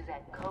Treatment is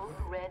at Code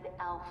Red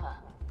Alpha.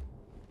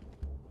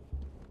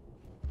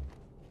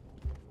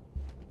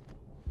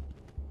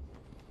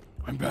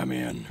 I'm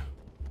Batman.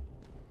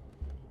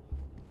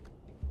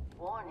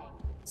 Warning.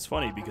 It's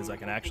funny because I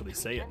can actually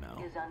say it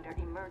now. Is under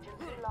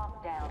emergency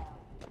lockdown.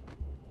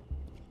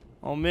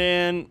 Oh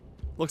man,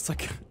 looks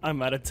like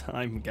I'm out of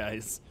time,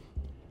 guys.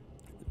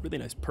 Really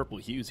nice purple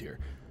hues here.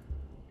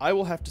 I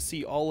will have to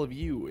see all of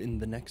you in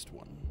the next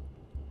one.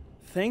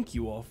 Thank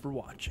you all for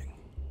watching.